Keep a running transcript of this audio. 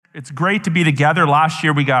It's great to be together. Last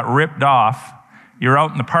year we got ripped off. You're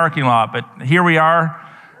out in the parking lot, but here we are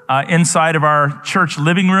inside of our church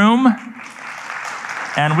living room,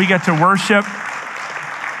 and we get to worship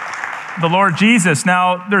the Lord Jesus.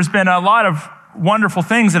 Now, there's been a lot of wonderful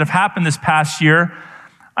things that have happened this past year.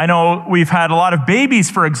 I know we've had a lot of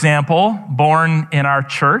babies, for example, born in our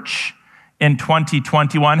church in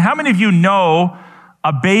 2021. How many of you know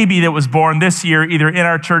a baby that was born this year, either in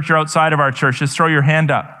our church or outside of our church? Just throw your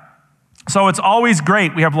hand up. So it's always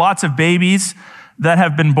great. We have lots of babies that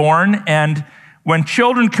have been born, and when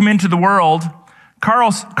children come into the world,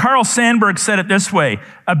 Carl Sandburg said it this way: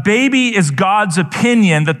 a baby is God's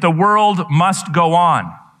opinion that the world must go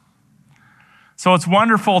on. So it's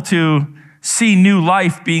wonderful to see new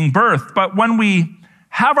life being birthed. But when we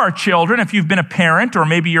have our children, if you've been a parent, or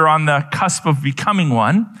maybe you're on the cusp of becoming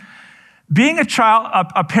one, being a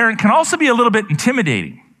parent can also be a little bit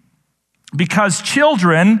intimidating, because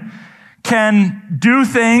children can do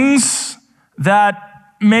things that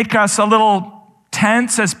make us a little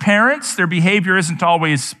tense as parents. Their behavior isn't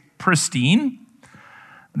always pristine.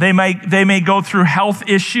 They may go through health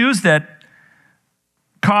issues that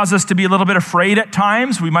cause us to be a little bit afraid at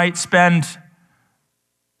times. We might spend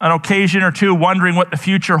an occasion or two wondering what the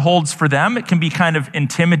future holds for them. It can be kind of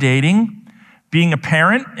intimidating, being a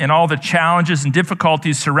parent, and all the challenges and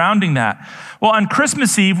difficulties surrounding that. Well, on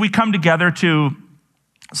Christmas Eve, we come together to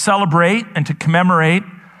celebrate and to commemorate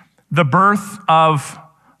the birth of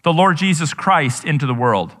the Lord Jesus Christ into the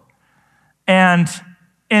world. And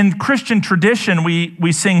in Christian tradition,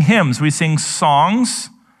 we sing hymns, we sing songs,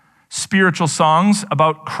 spiritual songs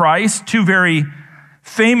about Christ. Two very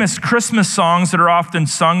famous Christmas songs that are often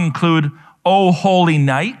sung include O Holy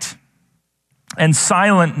Night and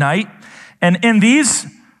Silent Night. And in these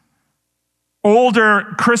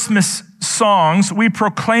older Christmas songs, we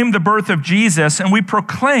proclaim the birth of Jesus, and we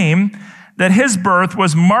proclaim that his birth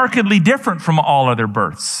was markedly different from all other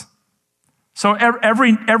births. So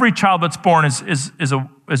every child that's born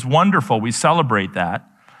is wonderful. We celebrate that.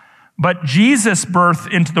 But Jesus' birth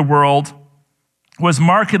into the world was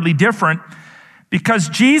markedly different, because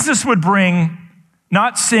Jesus would bring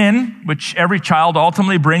not sin, which every child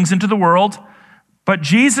ultimately brings into the world, but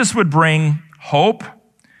Jesus would bring hope.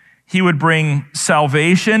 He would bring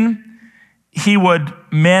salvation. He would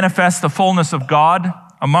manifest the fullness of God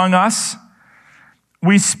among us.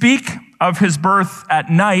 We speak of his birth at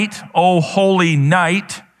night, O Holy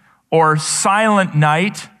Night, or Silent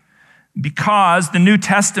Night, because the New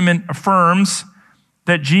Testament affirms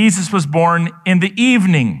that Jesus was born in the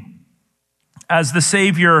evening as the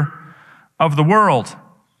Savior of the world.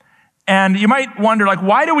 And you might wonder,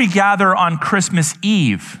 why do we gather on Christmas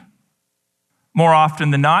Eve more often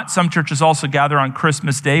than not? Some churches also gather on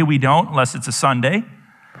Christmas Day. We don't, unless it's a Sunday.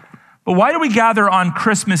 But why do we gather on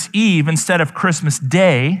Christmas Eve instead of Christmas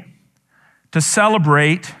Day to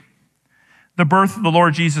celebrate the birth of the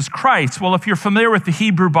Lord Jesus Christ? Well, if you're familiar with the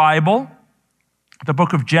Hebrew Bible, the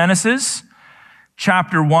book of Genesis,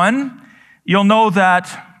 chapter 1, you'll know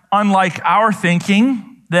that unlike our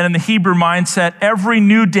thinking, that in the Hebrew mindset, every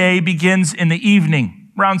new day begins in the evening,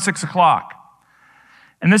 around 6 o'clock.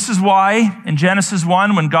 And this is why in Genesis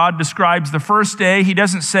 1, when God describes the first day, he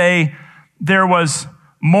doesn't say there was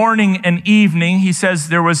morning and evening. He says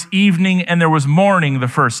there was evening and there was morning the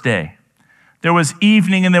first day. There was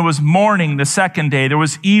evening and there was morning the second day. There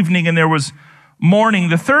was evening and there was morning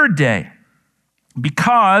the third day.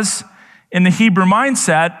 Because in the Hebrew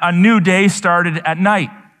mindset, a new day started at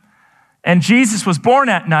night. And Jesus was born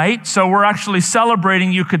at night, so we're actually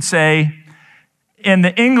celebrating, you could say, in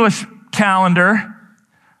the English calendar,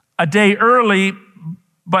 a day early,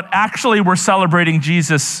 but actually we're celebrating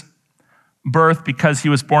Jesus' birth because he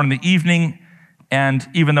was born in the evening, and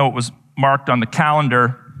even though it was marked on the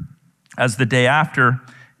calendar as the day after,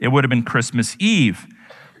 it would have been Christmas Eve.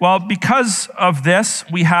 Well, because of this,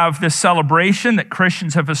 we have this celebration that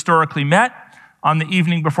Christians have historically met on the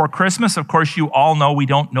evening before Christmas. Of course, you all know we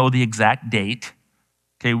don't know the exact date.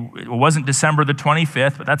 Okay, it wasn't December the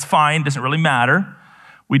 25th, but that's fine, doesn't really matter.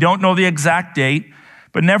 We don't know the exact date,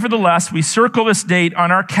 but nevertheless, we circle this date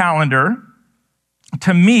on our calendar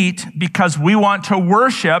to meet because we want to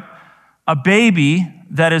worship a baby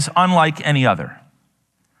that is unlike any other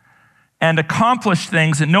and accomplish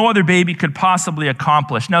things that no other baby could possibly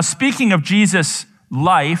accomplish. Now, speaking of Jesus'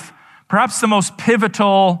 life, perhaps the most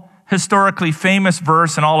pivotal, historically famous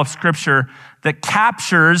verse in all of Scripture that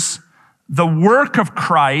captures the work of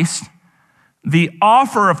Christ, the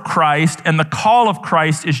offer of Christ, and the call of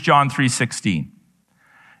Christ is John 3:16.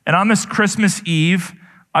 And on this Christmas Eve,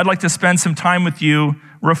 I'd like to spend some time with you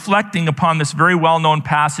reflecting upon this very well-known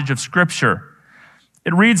passage of Scripture.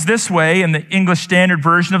 It reads this way in the English Standard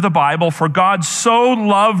Version of the Bible: "For God so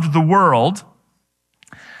loved the world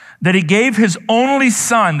that he gave his only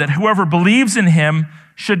Son, that whoever believes in him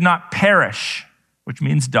should not perish," which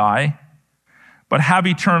means die, "but have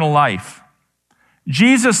eternal life."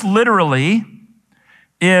 Jesus literally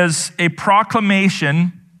is a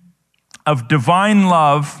proclamation of divine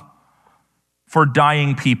love for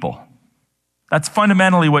dying people. That's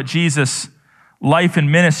fundamentally what Jesus' life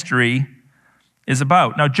and ministry is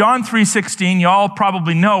about. Now, John 3:16, you all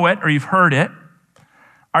probably know it or you've heard it.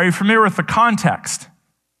 Are you familiar with the context?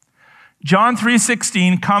 John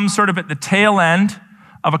 3:16 comes sort of at the tail end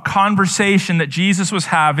of a conversation that Jesus was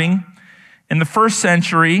having in the first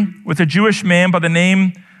century with a Jewish man by the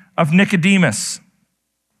name of Nicodemus.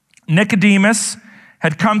 Nicodemus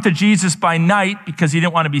had come to Jesus by night because he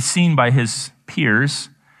didn't want to be seen by his peers,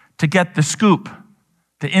 to get the scoop,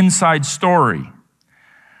 the inside story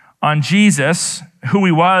on Jesus, who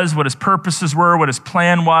he was, what his purposes were, what his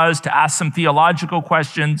plan was, to ask some theological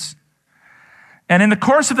questions. And in the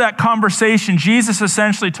course of that conversation, Jesus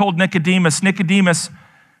essentially told Nicodemus, "Nicodemus,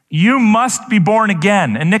 you must be born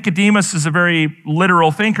again." And Nicodemus is a very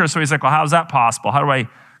literal thinker, so he's like, "Well, how's that possible? How do I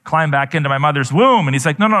climb back into my mother's womb?" And he's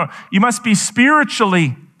like, no, you must be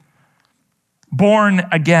spiritually born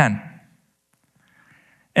again.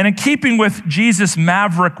 And in keeping with Jesus'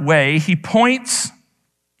 maverick way, he points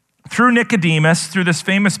through Nicodemus, through this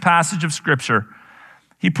famous passage of Scripture,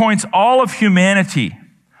 he points all of humanity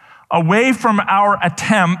away from our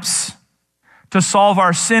attempts to solve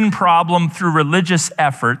our sin problem through religious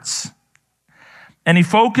efforts, and he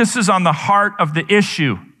focuses on the heart of the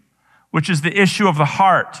issue, which is the issue of the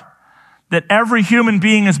heart, that every human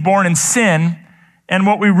being is born in sin, and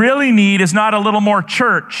what we really need is not a little more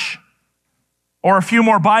church or a few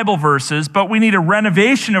more Bible verses, but we need a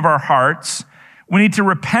renovation of our hearts. We need to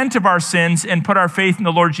repent of our sins and put our faith in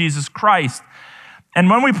the Lord Jesus Christ. And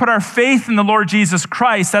when we put our faith in the Lord Jesus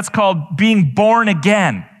Christ, that's called being born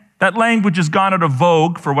again. That language has gone out of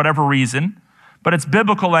vogue for whatever reason, but it's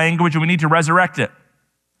biblical language and we need to resurrect it.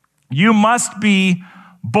 You must be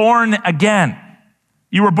born again.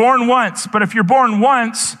 You were born once, but if you're born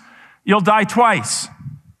once, you'll die twice,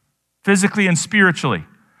 physically and spiritually.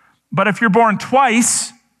 But if you're born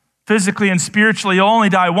twice, physically and spiritually, you'll only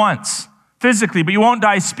die once, physically, but you won't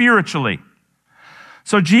die spiritually.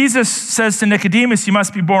 So Jesus says to Nicodemus, you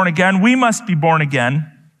must be born again. We must be born again.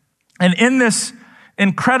 And in this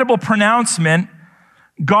incredible pronouncement,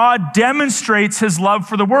 God demonstrates his love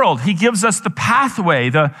for the world. He gives us the pathway,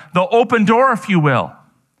 the open door, if you will,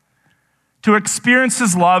 to experience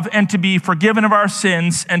his love and to be forgiven of our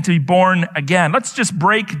sins and to be born again. Let's just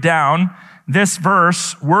break down this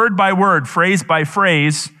verse word by word, phrase by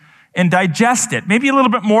phrase, and digest it. Maybe a little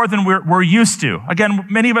bit more than we're used to. Again,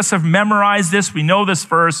 many of us have memorized this. We know this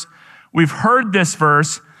verse. We've heard this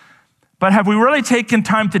verse. But have we really taken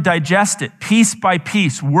time to digest it piece by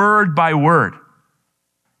piece, word by word?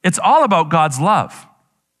 It's all about God's love.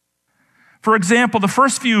 For example, the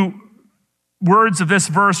first few words of this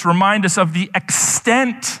verse remind us of the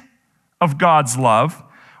extent of God's love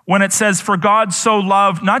when it says, for God so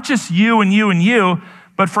loved, not just you and you and you,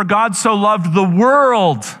 but for God so loved the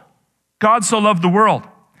world. God so loved the world.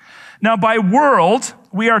 Now, by world,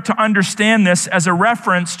 we are to understand this as a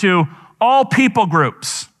reference to all people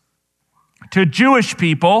groups, to Jewish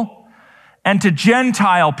people and to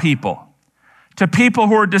Gentile people, to people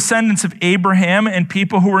who are descendants of Abraham and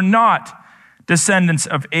people who are not descendants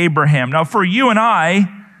of Abraham. Now, for you and I,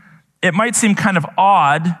 it might seem kind of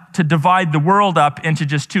odd to divide the world up into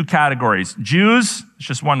just two categories. Jews, it's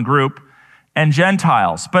just one group, and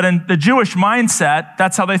Gentiles. But in the Jewish mindset,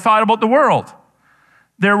 that's how they thought about the world.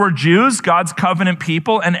 There were Jews, God's covenant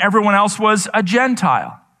people, and everyone else was a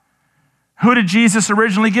Gentile. Who did Jesus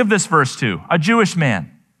originally give this verse to? A Jewish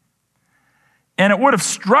man. And it would have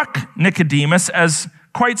struck Nicodemus as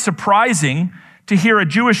quite surprising to hear a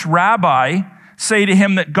Jewish rabbi say to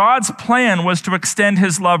him that God's plan was to extend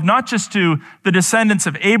his love not just to the descendants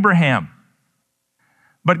of Abraham,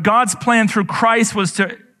 but God's plan through Christ was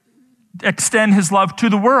to extend his love to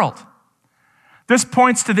the world. This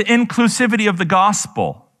points to the inclusivity of the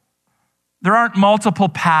gospel. There aren't multiple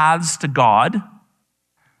paths to God.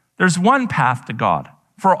 There's one path to God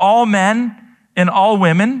for all men and all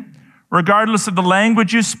women, regardless of the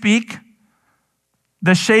language you speak,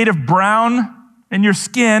 the shade of brown in your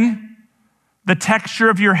skin, the texture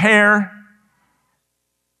of your hair,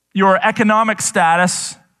 your economic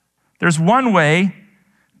status. There's one way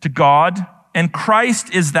to God, and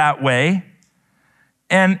Christ is that way.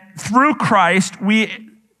 And through Christ,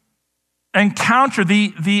 we encounter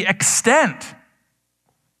the extent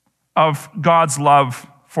of God's love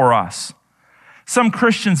for us. Some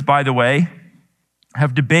Christians, by the way,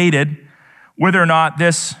 have debated whether or not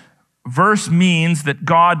this verse means that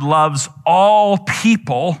God loves all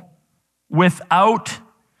people without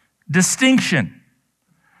distinction.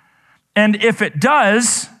 And if it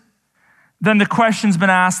does, then the question's been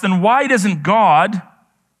asked, then why doesn't God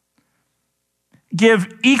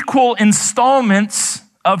give equal installments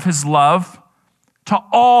of his love to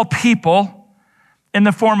all people in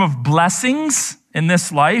the form of blessings in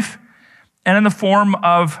this life and in the form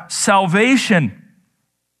of salvation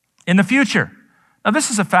in the future? Now,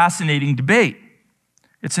 this is a fascinating debate.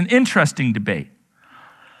 It's an interesting debate.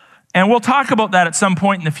 And we'll talk about that at some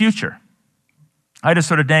point in the future. I just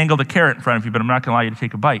sort of dangled a carrot in front of you, but I'm not going to allow you to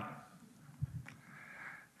take a bite.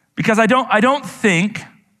 Because I don't think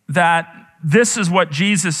that this is what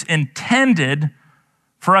Jesus intended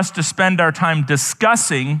for us to spend our time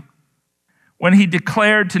discussing when he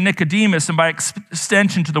declared to Nicodemus and by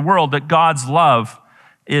extension to the world that God's love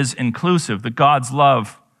is inclusive, that God's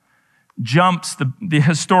love jumps the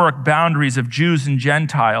historic boundaries of Jews and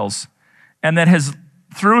Gentiles, and that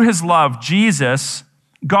through his love, Jesus,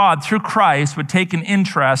 God, through Christ, would take an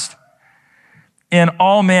interest in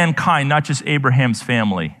all mankind, not just Abraham's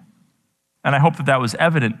family. And I hope that was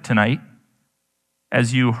evident tonight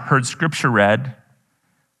as you heard scripture read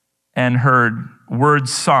and heard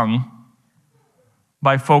words sung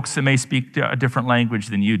by folks that may speak a different language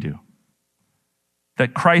than you do.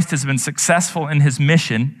 That Christ has been successful in his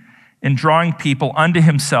mission in drawing people unto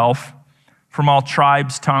himself from all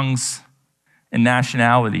tribes, tongues, and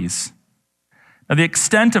nationalities. Now, the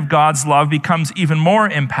extent of God's love becomes even more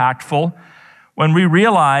impactful when we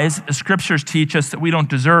realize the scriptures teach us that we don't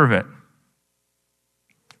deserve it.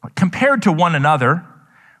 Compared to one another,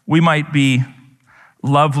 we might be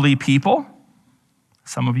lovely people.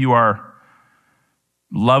 Some of you are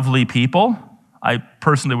lovely people. I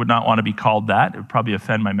personally would not want to be called that. It would probably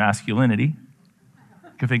offend my masculinity. I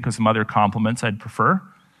could think of some other compliments I'd prefer.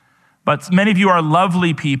 But many of you are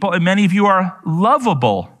lovely people, and many of you are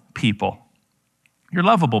lovable people. You're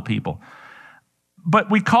lovable people. But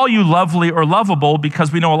we call you lovely or lovable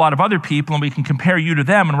because we know a lot of other people, and we can compare you to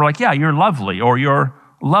them, and we're like, yeah, you're lovely, or you're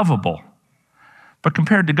lovable. But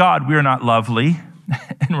compared to God, we are not lovely,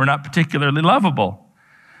 and we're not particularly lovable.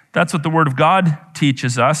 That's what the Word of God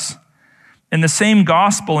teaches us. In the same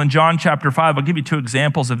gospel in John chapter 5, I'll give you two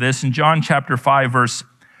examples of this. In John chapter 5, verse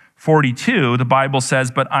 42, the Bible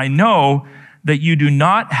says, "But I know that you do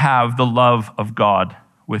not have the love of God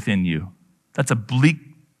within you." That's a bleak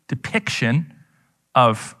depiction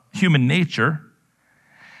of human nature.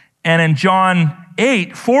 And in John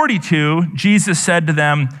 8:42, Jesus said to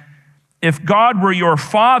them, "If God were your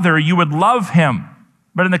father, you would love him."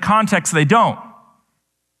 But in the context, they don't.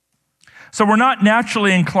 So we're not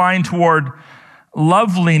naturally inclined toward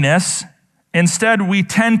loveliness. Instead, we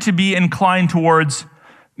tend to be inclined towards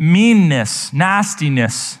meanness,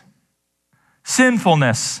 nastiness,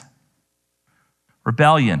 sinfulness,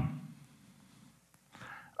 rebellion.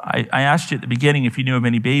 I asked you at the beginning if you knew of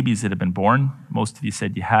any babies that have been born. Most of you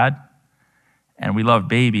said you had. And we love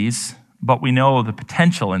babies, but we know the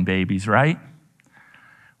potential in babies, right?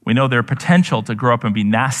 We know their potential to grow up and be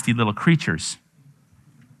nasty little creatures.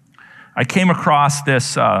 I came across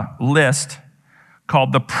this list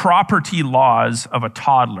called The Property Laws of a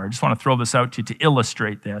Toddler. I just want to throw this out to you to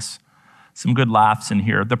illustrate this. Some good laughs in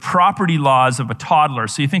here. The property laws of a toddler.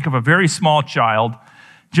 So you think of a very small child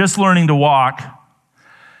just learning to walk,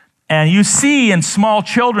 and you see in small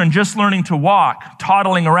children just learning to walk,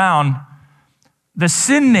 toddling around, the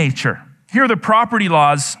sin nature. Here are the property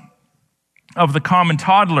laws of the common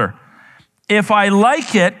toddler. If I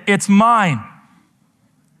like it, it's mine.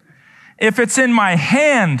 If it's in my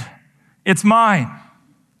hand, it's mine.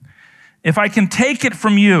 If I can take it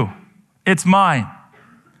from you, it's mine.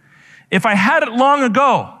 If I had it long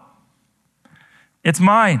ago, it's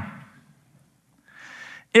mine.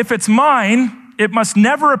 If it's mine, it must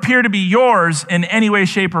never appear to be yours in any way,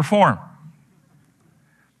 shape, or form.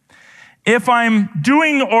 If I'm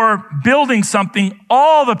doing or building something,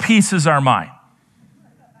 all the pieces are mine.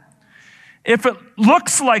 If it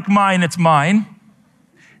looks like mine, it's mine.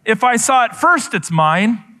 If I saw it first, it's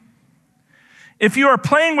mine. If you are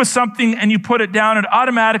playing with something and you put it down, it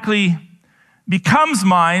automatically becomes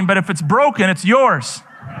mine, but if it's broken, it's yours.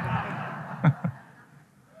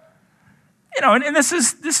 And this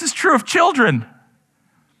is true of children.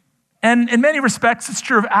 And in many respects, it's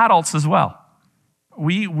true of adults as well.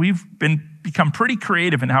 We've become pretty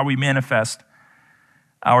creative in how we manifest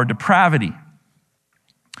our depravity.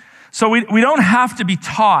 So we don't have to be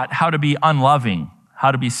taught how to be unloving,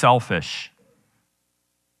 how to be selfish.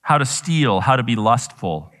 how to steal, how to be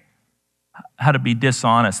lustful, how to be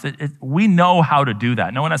dishonest. We know how to do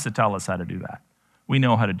that. No one has to tell us how to do that. We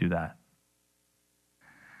know how to do that.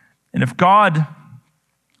 And if God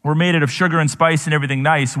were made out of sugar and spice and everything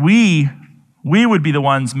nice, we would be the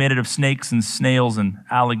ones made out of snakes and snails and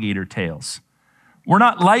alligator tails. We're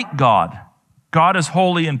not like God. God is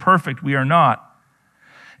holy and perfect. We are not.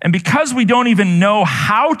 And because we don't even know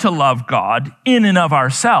how to love God in and of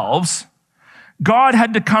ourselves, God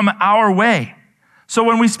had to come our way. So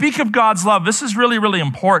when we speak of God's love, this is really, really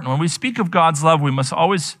important. When we speak of God's love, we must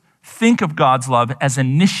always think of God's love as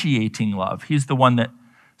initiating love. He's the one that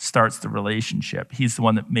starts the relationship. He's the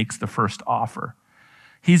one that makes the first offer.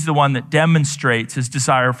 He's the one that demonstrates his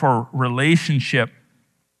desire for relationship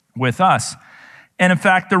with us. And in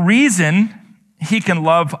fact, the reason he can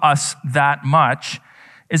love us that much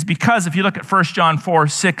is because if you look at 1 John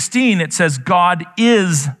 4:16, it says, God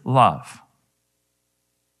is love.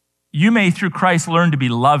 You may, through Christ, learn to be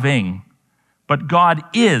loving, but God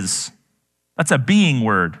is. That's a being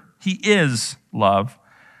word. He is love.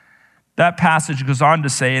 That passage goes on to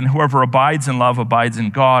say, and whoever abides in love abides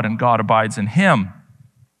in God, and God abides in him.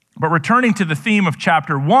 But returning to the theme of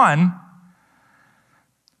chapter 1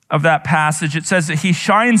 of that passage, it says that he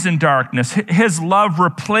shines in darkness. His love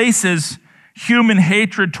replaces human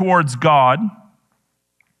hatred towards God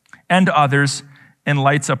and others and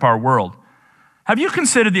lights up our world. Have you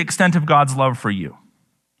considered the extent of God's love for you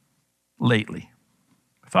lately?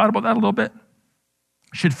 Thought about that a little bit?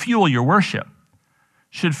 Should fuel your worship,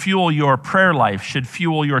 should fuel your prayer life, should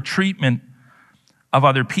fuel your treatment of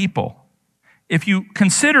other people. If you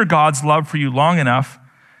consider God's love for you long enough,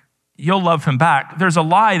 you'll love him back. There's a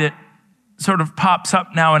lie that sort of pops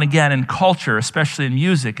up now and again in culture, especially in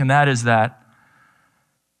music, and that is that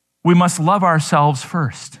we must love ourselves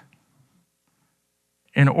first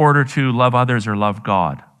in order to love others or love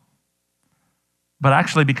God. But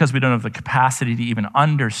actually, because we don't have the capacity to even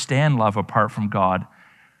understand love apart from God,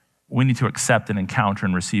 we need to accept and encounter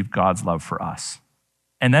and receive God's love for us.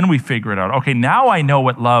 And then we figure it out. Okay, now I know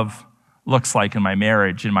what love looks like in my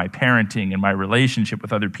marriage, in my parenting, in my relationship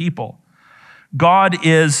with other people. God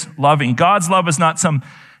is loving. God's love is not some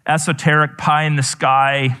esoteric pie in the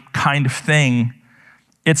sky kind of thing.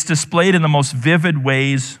 It's displayed in the most vivid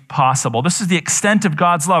ways possible. This is the extent of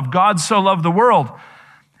God's love. God so loved the world.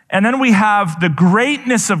 And then we have the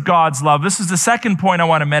greatness of God's love. This is the second point I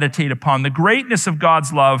want to meditate upon. The greatness of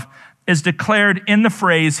God's love is declared in the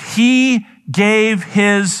phrase, he gave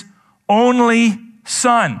his only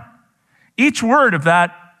son. Each word of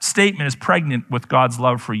that statement is pregnant with God's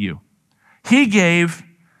love for you. He gave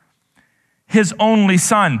his only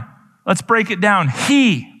son. Let's break it down.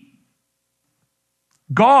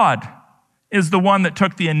 God is the one that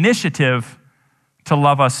took the initiative to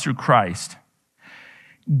love us through Christ.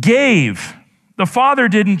 Gave. The Father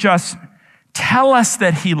didn't just tell us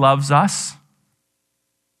that he loves us.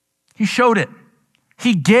 He showed it.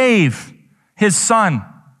 He gave his son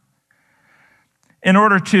in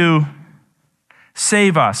order to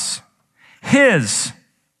save us.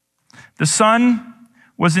 The Son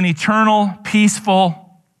was an eternal,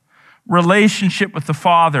 peaceful relationship with the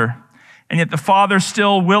Father. And yet the Father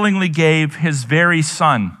still willingly gave his very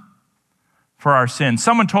Son for our sins.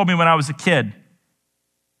 Someone told me when I was a kid,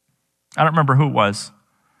 I don't remember who it was,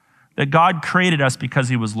 that God created us because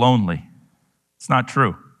he was lonely. It's not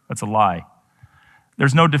true. That's a lie.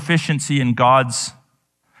 There's no deficiency in God's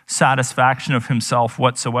satisfaction of himself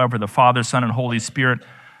whatsoever. The Father, Son, and Holy Spirit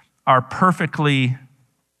are perfectly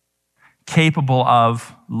capable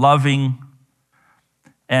of loving,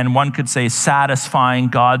 and one could say satisfying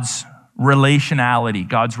God's relationality,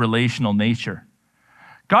 God's relational nature.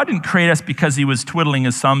 God didn't create us because he was twiddling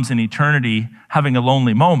his thumbs in eternity, having a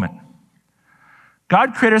lonely moment.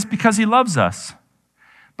 God created us because he loves us.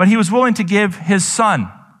 But he was willing to give his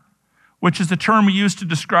Son, which is the term we use to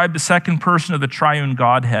describe the second person of the triune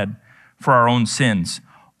Godhead, for our own sins.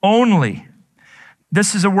 Only.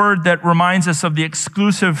 This is a word that reminds us of the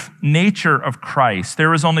exclusive nature of Christ.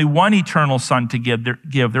 There is only one eternal Son to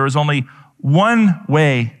give. There is only one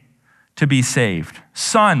way to be saved.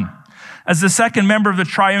 Son. As the second member of the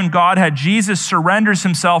triune Godhead, Jesus surrenders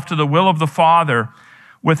himself to the will of the Father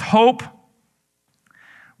with hope.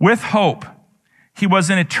 With hope. He was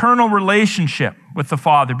in eternal relationship with the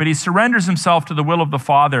Father, but he surrenders himself to the will of the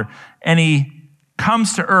Father, and he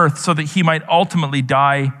comes to earth so that he might ultimately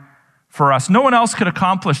die for us. No one else could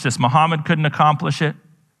accomplish this. Muhammad couldn't accomplish it.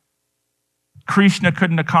 Krishna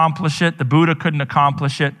couldn't accomplish it. The Buddha couldn't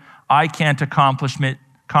accomplish it. I can't accomplish it,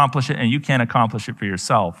 and you can't accomplish it for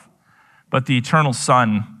yourself. But the eternal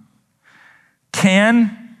Son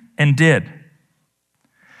can and did.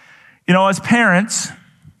 As parents,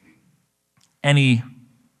 any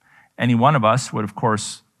one of us would, of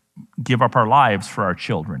course, give up our lives for our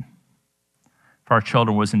children. If our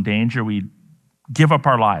children was in danger, we'd give up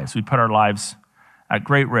our lives. We'd put our lives at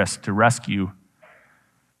great risk to rescue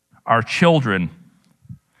our children.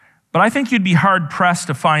 But I think you'd be hard-pressed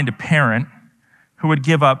to find a parent who would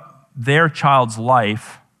give up their child's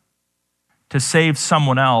life to save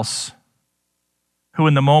someone else who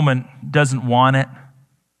in the moment doesn't want it,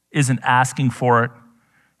 isn't asking for it,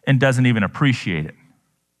 and doesn't even appreciate it.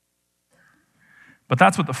 But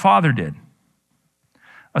that's what the Father did.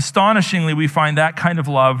 Astonishingly, we find that kind of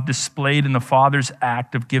love displayed in the Father's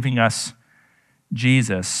act of giving us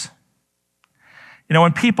Jesus.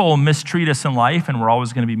 When people mistreat us in life, and we're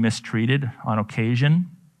always going to be mistreated on occasion,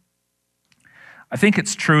 I think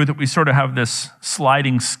it's true that we sort of have this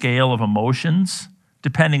sliding scale of emotions,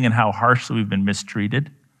 depending on how harshly we've been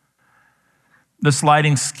mistreated. The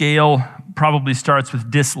sliding scale probably starts with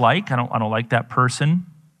dislike. I don't like that person.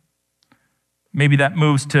 Maybe that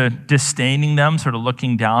moves to disdaining them, sort of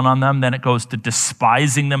looking down on them. Then it goes to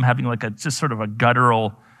despising them, having just sort of a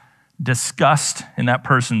guttural disgust in that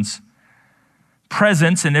person's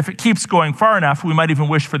presence. And if it keeps going far enough, we might even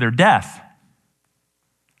wish for their death.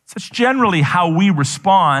 So it's generally how we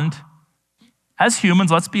respond as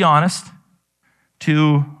humans, let's be honest,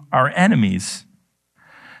 to our enemies.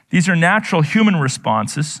 These are natural human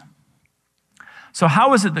responses. So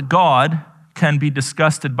how is it that God can be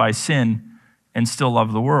disgusted by sin and still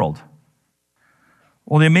love the world?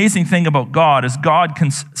 Well, the amazing thing about God is God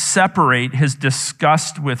can separate his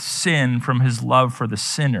disgust with sin from his love for the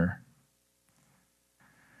sinner.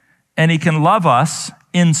 And he can love us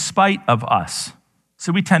in spite of us.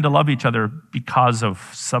 So we tend to love each other because of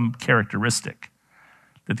some characteristic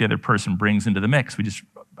that the other person brings into the mix.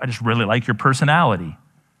 I just really like your personality.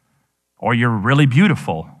 Or you're really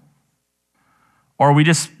beautiful. Or we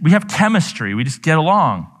have chemistry, we just get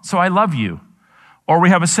along, so I love you. Or we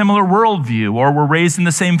have a similar worldview, or we're raised in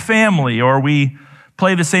the same family, or we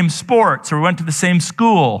play the same sports, or we went to the same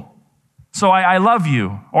school, so I love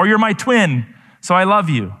you. Or you're my twin, so I love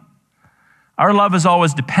you. Our love is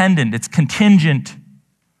always dependent, it's contingent,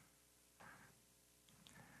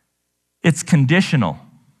 it's conditional.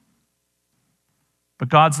 But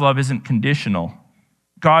God's love isn't conditional.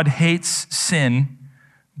 God hates sin,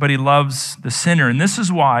 but he loves the sinner. And this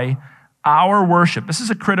is why our worship, this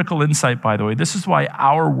is a critical insight, by the way, this is why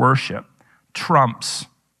our worship trumps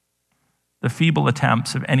the feeble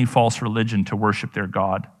attempts of any false religion to worship their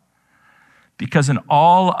God. Because in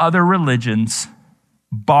all other religions,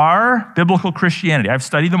 bar biblical Christianity, I've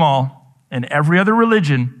studied them all, and every other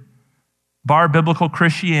religion, bar biblical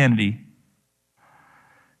Christianity,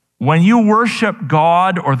 when you worship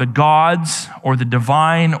God or the gods or the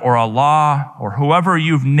divine or Allah or whoever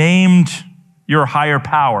you've named your higher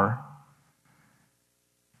power,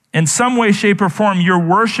 in some way, shape, or form, you're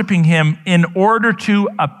worshiping him in order to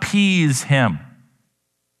appease him.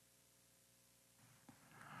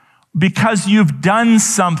 Because you've done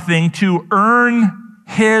something to earn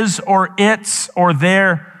his or its or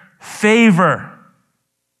their favor.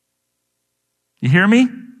 You hear me?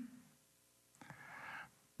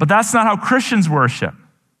 But that's not how Christians worship.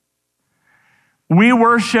 We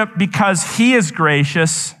worship because he is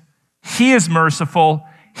gracious, he is merciful,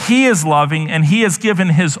 he is loving, and he has given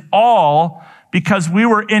his all because we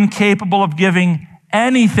were incapable of giving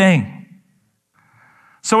anything.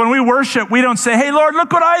 So when we worship, we don't say, hey, Lord,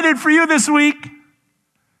 look what I did for you this week.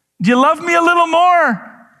 Do you love me a little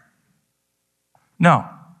more? No.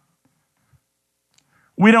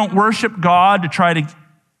 We don't worship God to try to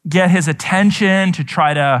get his attention, to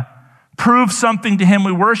try to prove something to him.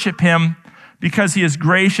 We worship him because he is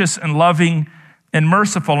gracious and loving and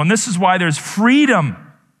merciful. And this is why there's freedom.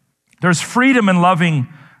 There's freedom in loving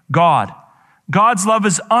God. God's love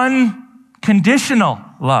is unconditional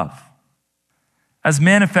love, as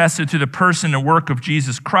manifested through the person and work of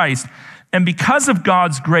Jesus Christ. And because of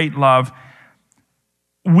God's great love,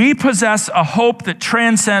 we possess a hope that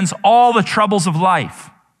transcends all the troubles of life.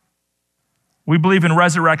 We believe in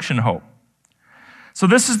resurrection hope. So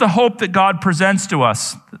this is the hope that God presents to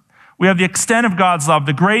us. We have the extent of God's love,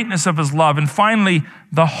 the greatness of his love, and finally,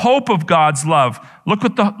 the hope of God's love. Look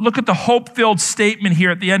at the hope-filled statement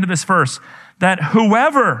here at the end of this verse, that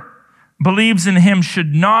whoever believes in him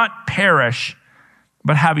should not perish,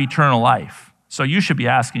 but have eternal life. So you should be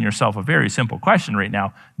asking yourself a very simple question right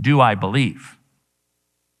now. Do I believe?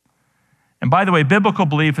 And by the way, biblical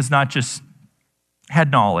belief is not just head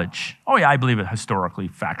knowledge. Oh yeah, I believe a historically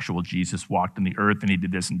factual Jesus walked on the earth and he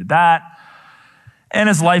did this and did that. And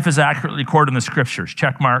his life is accurately recorded in the scriptures.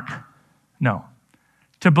 Check mark. No.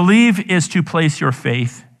 To believe is to place your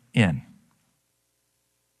faith in.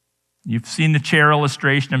 You've seen the chair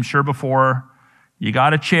illustration, I'm sure, before. You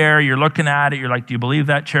got a chair, you're looking at it, you're like, do you believe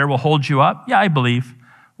that chair will hold you up? Yeah, I believe.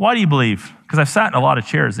 Why do you believe? Because I've sat in a lot of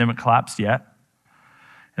chairs, they haven't collapsed yet.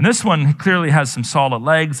 And this one clearly has some solid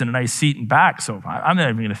legs and a nice seat and back, so I'm not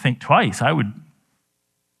even going to think twice. I would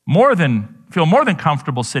feel more than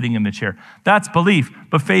comfortable sitting in the chair. That's belief,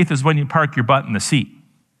 but faith is when you park your butt in the seat.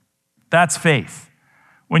 That's faith.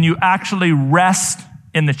 When you actually rest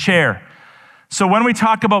in the chair. So when we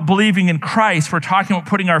talk about believing in Christ, we're talking about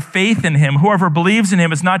putting our faith in him. Whoever believes in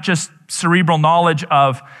him is not just cerebral knowledge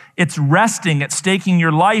of, it's resting, it's staking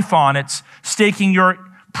your life on, it's staking your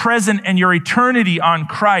present and your eternity on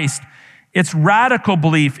Christ. It's radical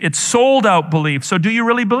belief, it's sold out belief. So do you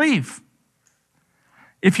really believe?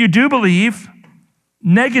 If you do believe,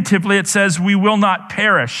 negatively it says we will not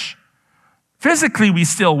perish. Physically we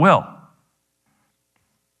still will.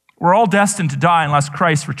 We're all destined to die unless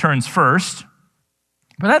Christ returns first.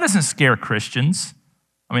 But that doesn't scare Christians.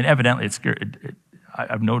 I mean, evidently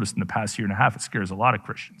I've noticed in the past year and a half, it scares a lot of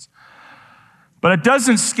Christians. But it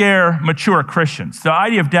doesn't scare mature Christians. The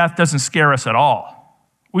idea of death doesn't scare us at all.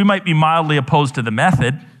 We might be mildly opposed to the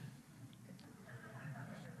method,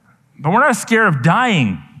 but we're not scared of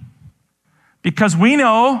dying because we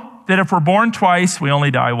know that if we're born twice, we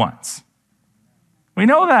only die once. We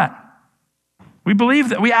know that. We believe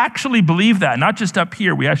that. We actually believe that, not just up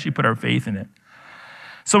here. We actually put our faith in it.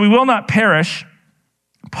 So we will not perish.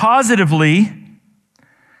 Positively,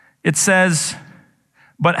 it says,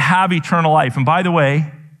 but have eternal life. And by the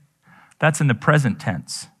way, that's in the present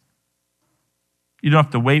tense. You don't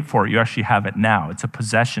have to wait for it. You actually have it now. It's a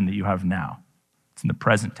possession that you have now. It's in the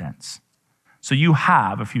present tense. So you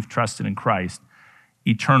have, if you've trusted in Christ,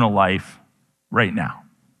 eternal life right now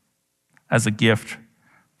as a gift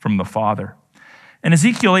from the Father. In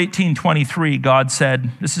Ezekiel 18:23, God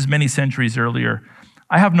said, this is many centuries earlier,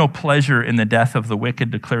 I have no pleasure in the death of the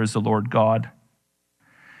wicked, declares the Lord God,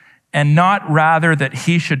 and not rather that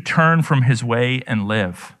he should turn from his way and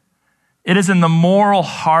live. It is in the moral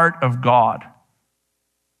heart of God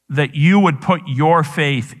that you would put your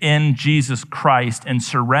faith in Jesus Christ and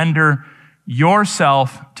surrender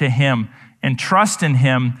yourself to him and trust in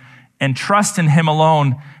him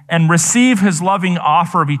alone and receive his loving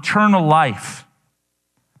offer of eternal life.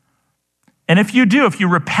 And if you do, if you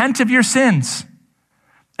repent of your sins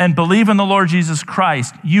and believe in the Lord Jesus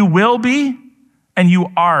Christ, you will be and you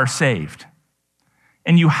are saved.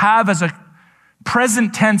 And you have as a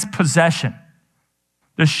present tense possession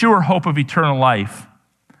the sure hope of eternal life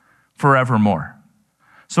forevermore.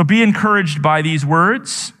 So be encouraged by these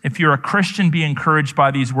words. If you're a Christian, be encouraged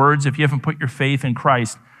by these words. If you haven't put your faith in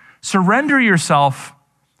Christ, surrender yourself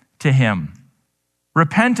to him.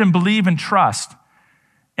 Repent and believe and trust,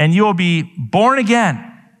 and you'll be born again.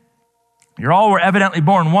 You all were evidently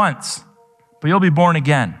born once, but you'll be born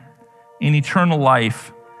again. In eternal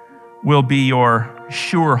life will be your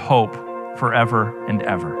sure hope forever and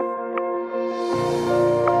ever.